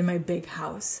just be in my big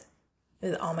house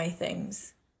with all my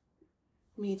things.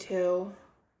 Me too.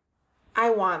 I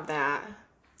want that.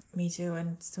 Me too.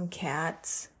 And some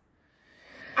cats.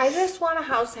 I just want a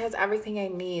house that has everything I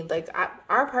need. Like,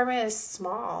 our apartment is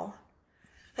small.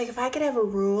 Like, if I could have a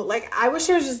room, like, I wish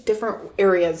there was just different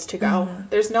areas to go.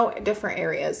 There's no different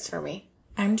areas for me.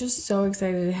 I'm just so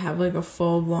excited to have, like, a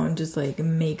full-blown just, like,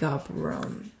 makeup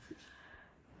room.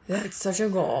 That's such a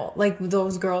goal. Like,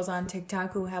 those girls on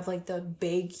TikTok who have, like, the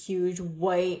big, huge,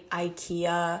 white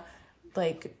IKEA,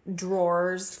 like,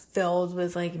 drawers filled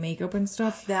with, like, makeup and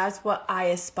stuff. That's what I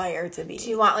aspire to be. Do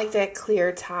you want, like, that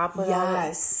clear top with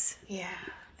Yes. Yeah.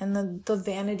 And the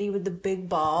vanity with the big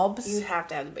bulbs. You have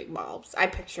to have the big bulbs. I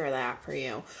picture that for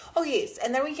you. Oh, yes.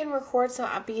 And then we can record some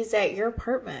upbeats at your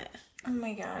apartment. Oh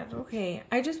my god. Okay.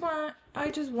 I just want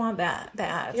that.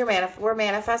 We're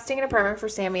manifesting an apartment for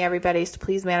Sammy, everybody, so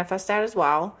please manifest that as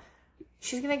well.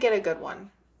 She's gonna get a good one.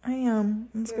 I am.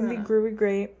 It's gonna be groovy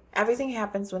great. Everything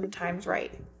happens when the time's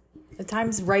right. The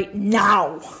time's right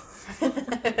now.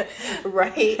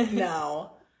 Right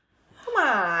now. Come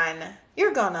on.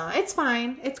 You're gonna. It's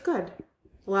fine. It's good.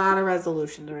 A lot of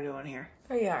resolutions we're doing here.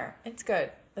 We are. It's good.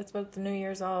 That's what the New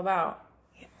Year's all about.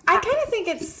 I kind of think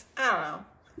it's, I don't know.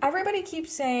 Everybody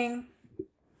keeps saying,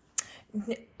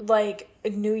 like,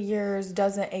 New Year's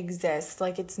doesn't exist.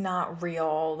 Like, it's not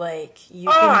real. Like, you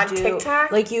can do,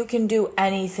 TikTok? Like, you can do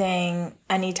anything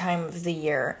any time of the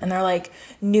year. And they're like,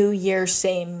 New Year,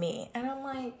 same me. And I'm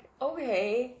like,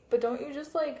 okay, but don't you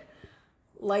just,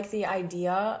 like the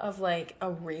idea of, like, a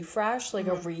refresh, like,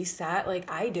 a reset? Like,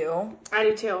 I do. I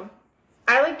do too.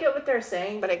 I like get what they're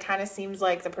saying, but it kind of seems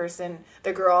like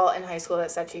the girl in high school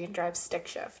that said she can drive stick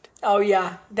shift. Oh,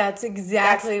 yeah. That's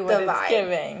exactly what it's vibe.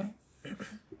 giving.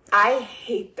 I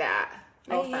hate that.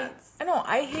 No offense. I know.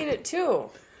 I hate it, too.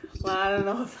 Well, I don't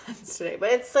know offense today,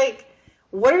 but it's like,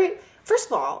 first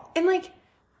of all, and like,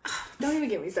 don't even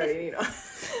get me started, you know.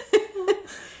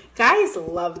 Guys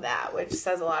love that, which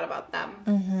says a lot about them.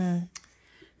 Mm-hmm.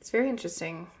 It's very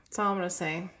interesting. That's all I'm going to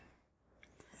say.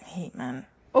 I hate men.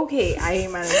 Okay, I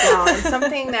hate men as well. And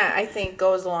something that I think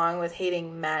goes along with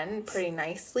hating men pretty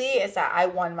nicely is that I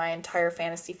won my entire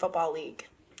fantasy football league.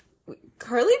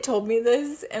 Carly told me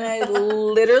this, and I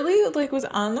literally, like, was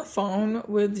on the phone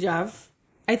with Jeff.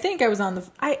 I think I was on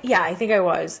I think I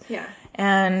was. Yeah.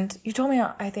 And you told me,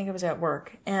 I think I was at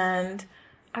work. And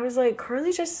I was like,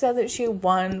 Carly just said that she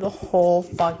won the whole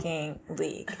fucking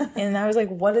league. And I was like,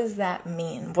 what does that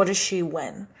mean? What does she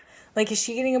win? Like, is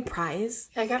she getting a prize?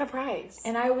 I got a prize.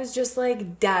 And I was just,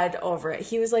 like, dead over it.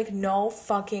 He was like, no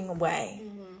fucking way.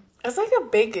 Mm-hmm. It's like a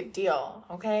big deal,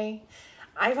 okay?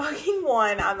 I fucking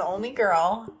won. I'm the only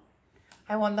girl.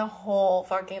 I won the whole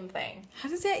fucking thing. How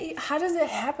does it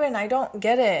happen? I don't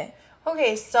get it.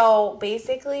 Okay, so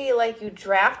basically, like, you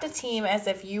draft a team as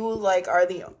if you, like, are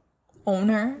the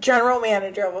owner, general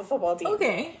manager of a football team.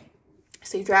 Okay.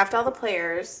 So you draft all the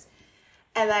players.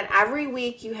 And then every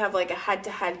week you have, like, a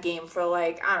head-to-head game for,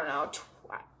 like, I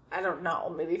don't know,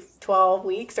 maybe 12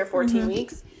 weeks or 14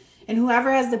 weeks. And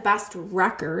whoever has the best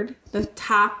record, the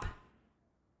top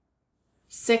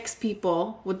 6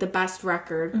 people with the best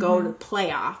record go to the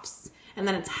playoffs. And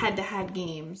then it's head-to-head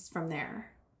games from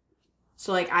there.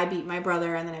 So, like, I beat my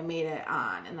brother, and then I made it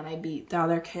on. And then I beat the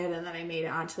other kid, and then I made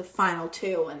it on to the final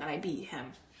 2, and then I beat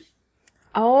him.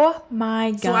 Oh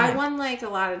my God. So I won like a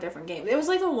lot of different games. It was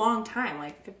like a long time,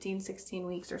 like 15, 16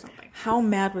 weeks or something. How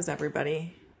mad was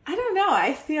everybody? I don't know.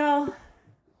 I feel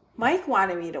Mike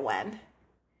wanted me to win.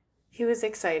 He was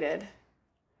excited.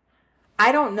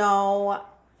 I don't know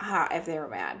if they were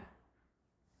mad.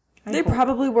 They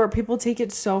probably were. People take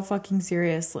it so fucking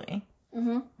seriously.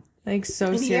 Mm-hmm. Like, so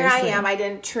and seriously. Here I am. I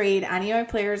didn't trade any of my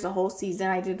players the whole season.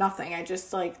 I did nothing. I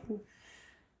just like...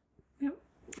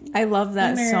 I love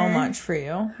that so much for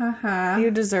you.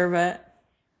 You deserve it.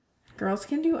 Girls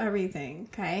can do everything,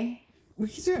 okay? We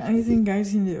can do anything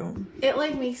guys can do. It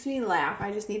like makes me laugh.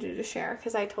 I just needed to share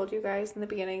because I told you guys in the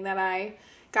beginning that I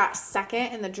got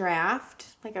second in the draft.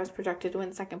 Like I was projected to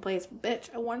win second place.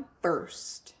 Bitch, I won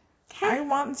first. I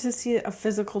want to see a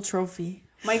physical trophy.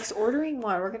 Mike's ordering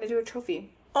one. We're going to do a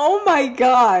trophy. Oh my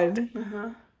God.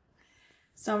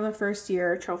 So I'm the first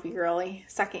year trophy girly.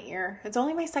 Second year. It's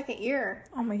only my second year.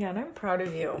 Oh my God, I'm proud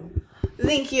of you.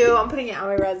 Thank you. I'm putting it on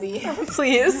my resi.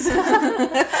 Please.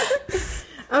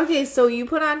 Okay, so you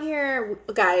put on here,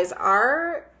 guys,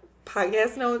 our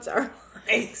podcast notes are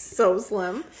like so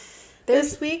slim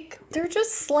this week. They're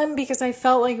just slim because I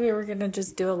felt like we were going to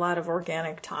just do a lot of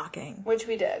organic talking. Which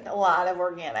we did. A lot of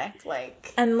organic,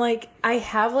 like. And like, I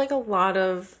have like a lot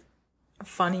of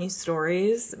funny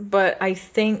stories, but I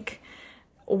think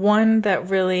one that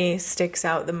really sticks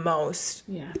out the most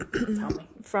Yeah, tell me.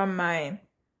 from my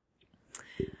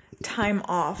time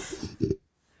off,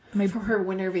 From her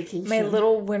winter vacation. my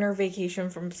little winter vacation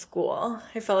from school.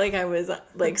 I felt like I was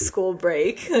like school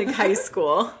break, like high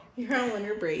school. You're on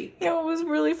winter break. Yeah, it was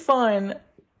really fun.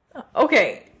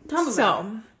 Okay, Tell me about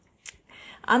so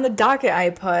on the docket I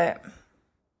put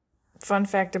fun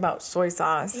fact about soy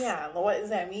sauce. Yeah, what does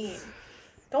that mean?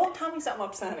 Don't tell me something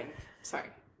upsetting. Sorry.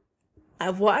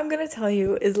 What I'm going to tell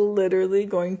you is literally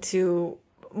going to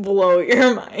blow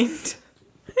your mind.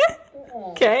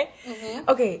 Okay? Mm-hmm.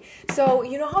 Okay, so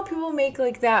you know how people make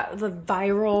like the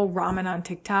viral ramen on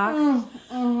TikTok?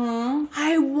 Mm-hmm.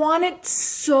 I want it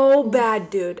so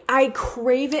bad, dude. I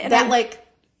crave it. And That like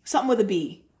something with a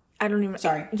B. I don't even.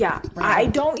 Sorry. Yeah, I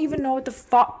don't even know what the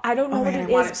fuck. I don't know what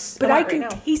it is, but I can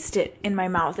taste it in my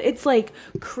mouth. It's like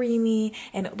creamy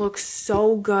and it looks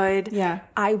so good. Yeah.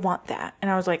 I want that, and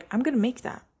I was like, I'm gonna make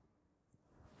that.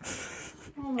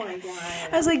 Oh my God.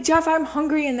 I was like, Jeff, I'm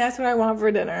hungry, and that's what I want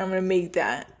for dinner. I'm gonna make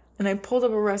that, and I pulled up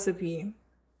a recipe,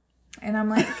 and I'm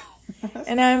like,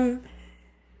 and I'm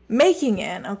making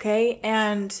it, okay,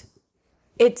 and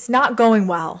it's not going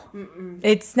well.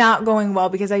 It's not going well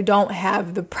because I don't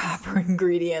have the proper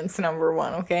ingredients, number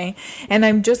one, okay? And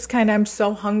I'm just I'm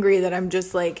so hungry that I'm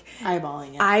just like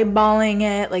eyeballing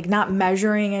it, like not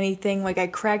measuring anything. Like I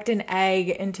cracked an egg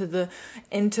into the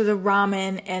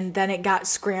ramen and then it got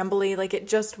scrambly. Like it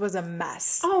just was a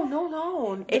mess. Oh,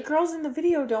 no. The girls in the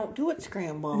video don't do it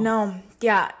scramble. No.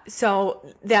 Yeah. So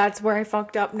that's where I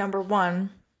fucked up, number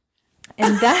one.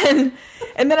 And then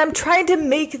I'm trying to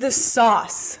make the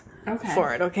sauce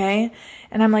for it, okay?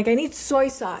 And I'm like, I need soy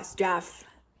sauce, Jeff.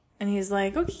 And he's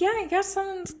like, okay, yeah, I got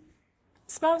some.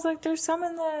 Smells like there's some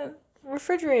in the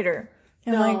refrigerator.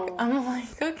 And I'm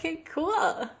like, okay, cool.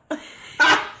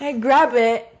 I grab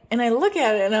it and I look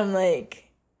at it and I'm like,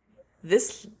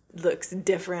 this looks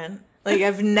different. Like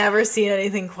I've never seen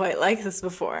anything quite like this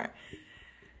before.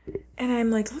 And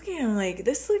I'm like looking at it, I'm like,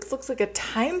 this looks like a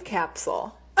time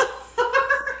capsule.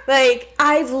 Like,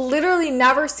 I've literally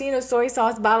never seen a soy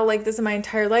sauce bottle like this in my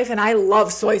entire life, and I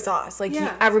love soy sauce. Like,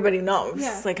 everybody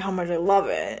knows, like, how much I love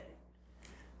it.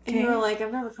 Okay? And you were like,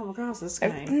 I've never come across this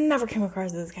kind. I've never come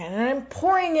across this kind. And I'm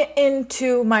pouring it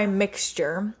into my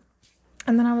mixture,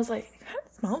 and then I was like,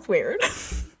 that smells weird. It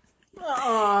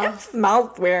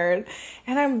smells weird.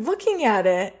 And I'm looking at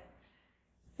it,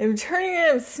 I'm turning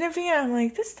it, I'm sniffing it, I'm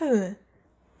like, this doesn't...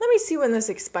 Let me see when this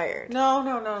expired. No.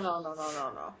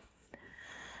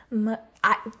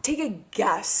 Take a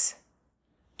guess.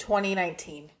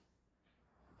 2019.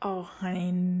 Oh,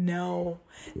 honey, no.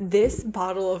 This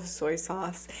bottle of soy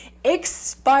sauce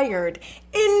expired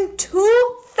in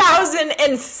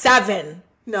 2007.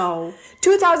 No.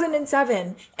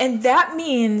 2007. And that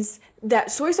means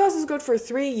that soy sauce is good for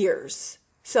 3 years.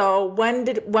 So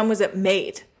when was it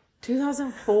made?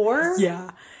 2004?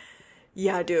 Yeah.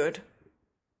 Yeah, dude.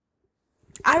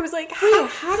 I was like,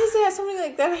 how does something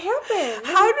like that happen?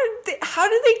 How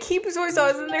did they keep soy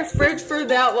sauce in their fridge for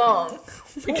that long?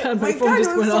 Oh my God, my phone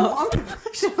just went off.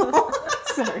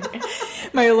 Sorry.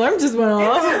 My alarm just went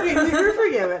off. Okay, you're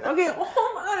forgiven. Okay,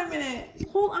 hold on a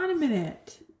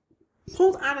minute.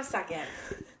 Hold on a second.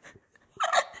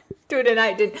 Dude, and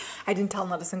I didn't tell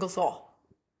not a single soul.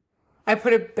 I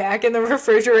put it back in the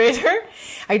refrigerator.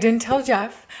 I didn't tell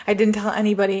Jeff. I didn't tell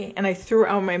anybody. And I threw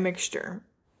out my mixture.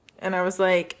 And I was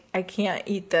like, I can't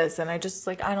eat this. And I just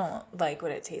like, I don't like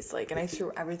what it tastes like. And I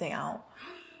threw everything out.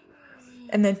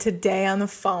 And then today on the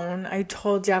phone, I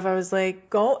told Jeff, I was like,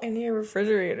 go in your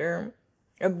refrigerator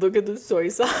and look at the soy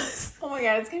sauce. Oh my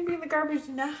God, it's going to be in the garbage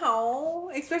now.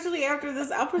 Especially after this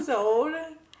episode.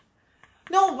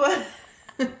 No,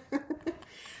 but...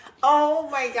 Oh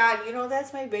my God, you know,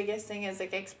 that's my biggest thing is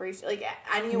like expiration. Like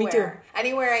anywhere. Me too.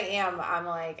 Anywhere I am, I'm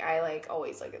like, I like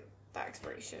always look at the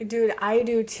expiration. Dude, I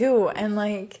do too. And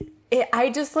like, I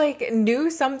just like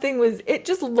knew something was, it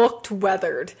just looked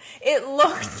weathered. It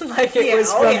looked like it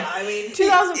was from... I mean,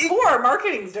 2004,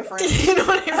 marketing's different. You know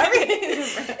what I mean?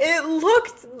 It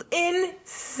looked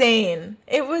insane.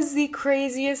 It was the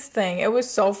craziest thing. It was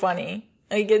so funny.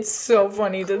 Like, it's so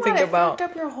funny to think about.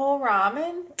 Fucked up your whole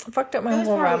ramen? Fucked up my whole It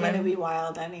was probably ramen. gonna be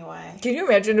wild anyway. Can you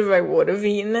imagine if I would have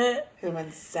eaten it? It would have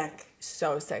been sick.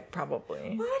 So sick,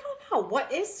 probably. Well, I don't know.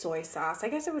 What is soy sauce? I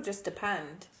guess it would just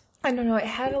depend. I don't know. It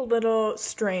had a little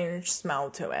strange smell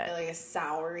to it. Like a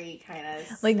soury kind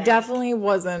of Like, definitely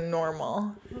wasn't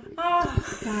normal.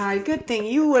 Oh, God. Good thing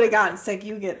you would have gotten sick.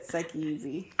 You get sick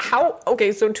easy. How?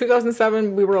 Okay, so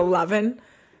 2007, we were 11.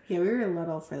 Yeah, we were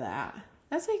little for that.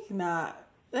 That's like not...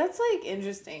 That's like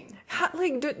interesting. How,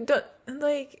 like,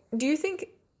 do you think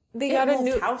they got a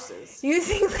new... houses. Do you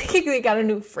think like they got a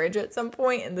new fridge at some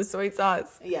point in the soy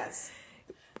sauce? Yes.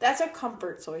 That's a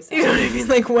comfort soy sauce. You know what I mean?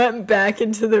 Like, went back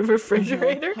into the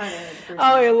refrigerator. 100%. Oh,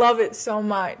 I love it so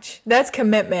much. That's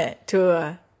commitment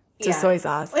to soy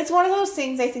sauce. It's one of those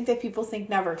things I think that people think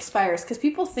never expires because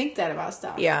people think that about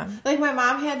stuff. Yeah. Like my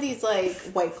mom had these like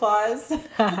White Claws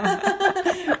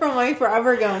from like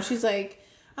forever ago. And she's like,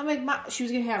 I'm like, Mom, she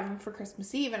was going to have them for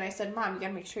Christmas Eve. And I said, Mom, you got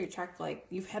to make sure you check, like,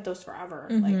 you've had those forever.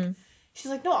 Like, she's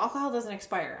like, no, alcohol doesn't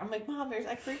expire. I'm like, Mom, there's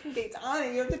expiration dates on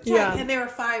it. You have to check. Yeah. And they were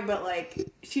fine, but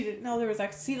like, she didn't know there was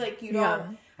like, see, like, you know, Yeah.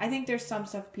 I think there's some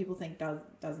stuff people think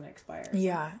doesn't expire.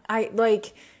 Yeah. I,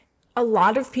 like, a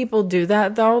lot of people do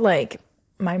that, though. Like,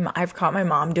 I've caught my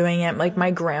mom doing it. Like, my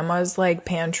grandma's, like,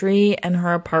 pantry and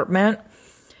her apartment,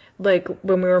 like,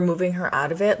 when we were moving her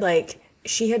out of it, like,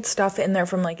 she had stuff in there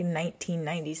from, like,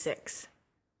 1996.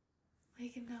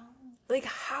 Like, no. Like,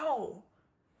 how?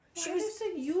 She was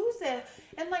to use it.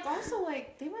 And, like, also,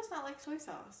 like, they must not like soy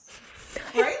sauce.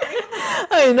 Right?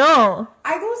 I know.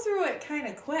 I go through it kind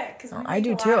of quick. Because I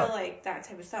do a too. lot of, like, that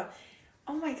type of stuff.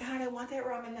 Oh, my God. I want that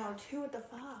ramen now, too. What the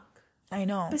fuck? I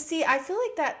know. But see, I feel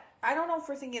like that... I don't know if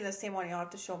we're thinking the same one. You'll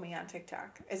have to show me on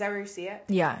TikTok. Is that where you see it?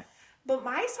 Yeah. But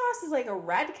my sauce is, like, a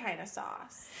red kind of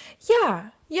sauce.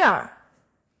 Yeah. Yeah.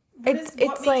 What It's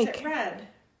makes like... it red?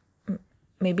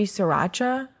 Maybe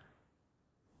sriracha?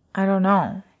 I don't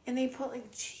know. And they put,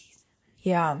 like, cheese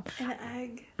Yeah. and an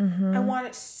egg. I want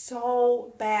it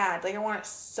so bad. Like, I want it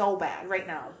so bad right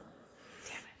now.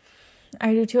 Damn it.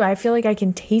 I do too. I feel like I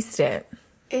can taste it.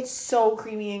 It's so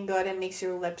creamy and good. It makes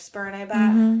your lips burn, I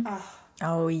bet. Oh.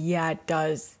 Oh, yeah, it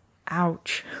does.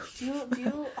 Ouch. Do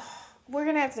you we're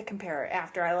going to have to compare it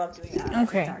after. I love doing that.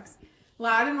 Okay. TikToks.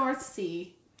 Loud and North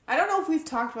Sea. I don't know if we've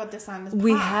talked about this on this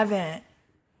We pod. haven't.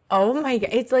 Oh my God.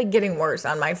 It's like getting worse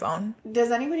on my phone.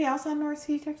 Does anybody else on North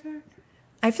Sea TikTok?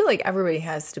 I feel like everybody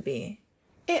has to be.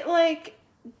 It, like,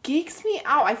 geeks me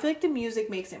out. I feel like the music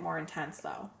makes it more intense,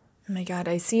 though. Oh my God.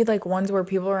 I see like ones where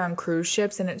people are on cruise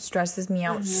ships and it stresses me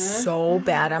out so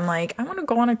bad. I'm like, I want to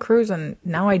go on a cruise and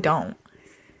now I don't.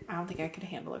 I don't think I could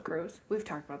handle a cruise. We've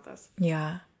talked about this.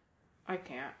 Yeah. I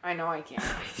can't. I know I can't.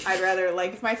 I'd rather,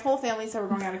 like, if my whole family said we're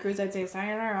going on a cruise, I'd say,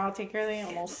 sayonara, I'll take care of the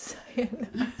animals. I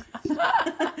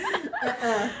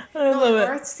love it.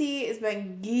 North Sea has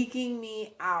been geeking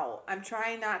me out. I'm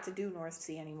trying not to do North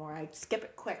Sea anymore. I skip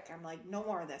it quick. I'm like, no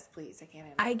more of this, please. I can't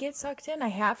handle it. I get sucked in.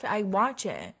 I watch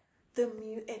it.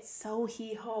 It's so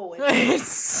hee-ho.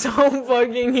 It's so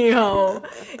fucking yo.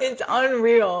 It's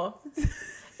unreal.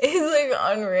 It's like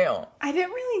unreal. I didn't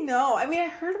really know. I mean, I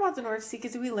heard about the North Sea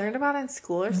because we learned about it in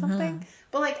school or something.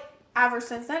 But, like, ever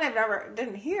since then,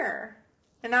 didn't hear.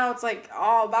 And now it's, like,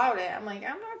 all about it. I'm like,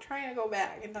 I'm not trying to go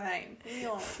back in time. Leave me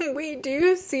alone. Wait, do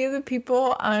you see the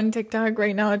people on TikTok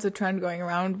right now? It's a trend going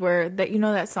around where that, you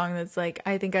know, that song that's like,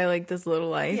 I think I like this little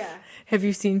life. Yeah. Have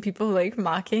you seen people like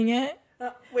mocking it?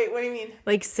 Wait, what do you mean?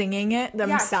 Like singing it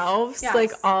themselves, Yes.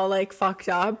 like all like fucked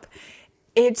up.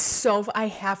 It's so, I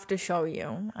have to show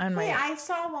you on my, Wait, I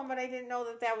saw one, but I didn't know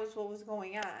that was what was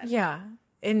going on. yeah.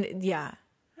 And yeah.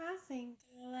 I think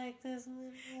I like this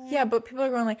little... Yeah, but people are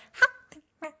going like,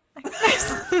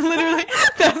 literally,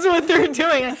 that's what they're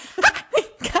doing.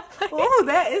 Oh, Ooh,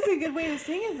 that is a good way to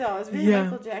sing it, though. It's very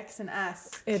Michael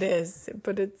Jackson-esque. It is,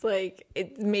 but it's like,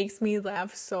 it makes me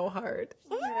laugh so hard.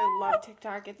 I love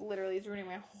TikTok. It literally is ruining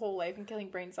my whole life and killing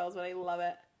brain cells, but I love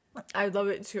it. I love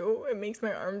it too. It makes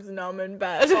my arms numb in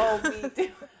bed. Oh, me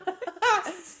too.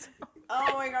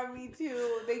 Oh my god, me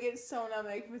too. They get so numb.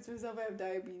 I convinced myself I have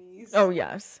diabetes. Oh,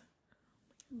 yes.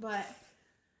 But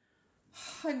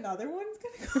another one's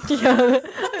gonna go. Yeah,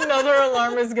 another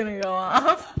alarm is gonna go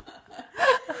off.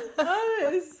 Oh,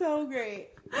 that is so great.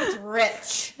 It's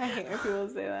rich. I hate when people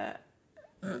say that.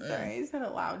 I'm sorry, I said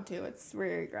it loud too. It's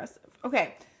very aggressive.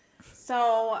 Okay,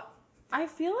 so I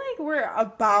feel like we're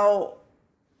about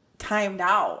timed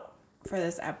out for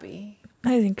this epi.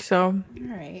 I think so. All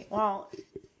right. Well,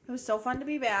 it was so fun to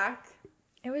be back.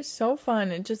 It was so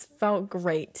fun. It just felt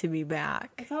great to be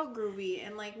back. It felt groovy,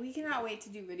 and like we cannot wait to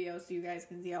do videos so you guys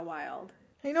can see how wild.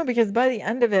 I know, because by the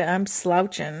end of it, I'm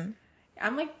slouching.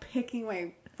 I'm like picking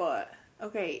my foot.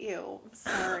 Okay, ew.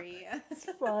 Sorry. It's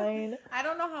fine. I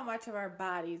don't know how much of our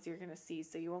bodies you're gonna see,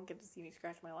 so you won't get to see me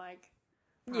scratch my leg.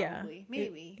 Probably. Yeah.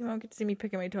 Maybe. You won't get to see me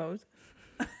picking my toes.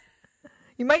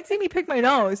 You might see me pick my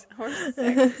nose. Or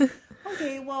sick.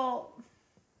 Okay, well,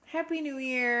 Happy New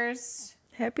Year's.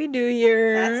 Happy New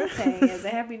Year. That's the thing, is a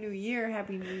Happy New Year,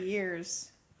 Happy New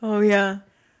Year's. Oh, yeah.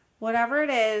 Whatever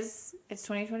it is, it's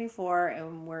 2024,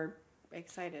 and we're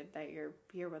excited that you're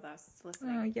here with us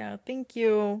listening. Oh, yeah. Thank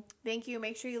you. Thank you.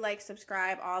 Make sure you like,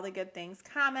 subscribe, all the good things.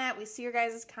 Comment. We see your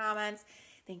guys' comments.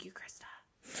 Thank you, Krista.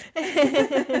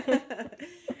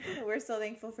 We're so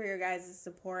thankful for your guys'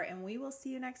 support, and we will see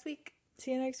you next week.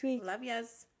 See you next week. Love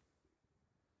yas.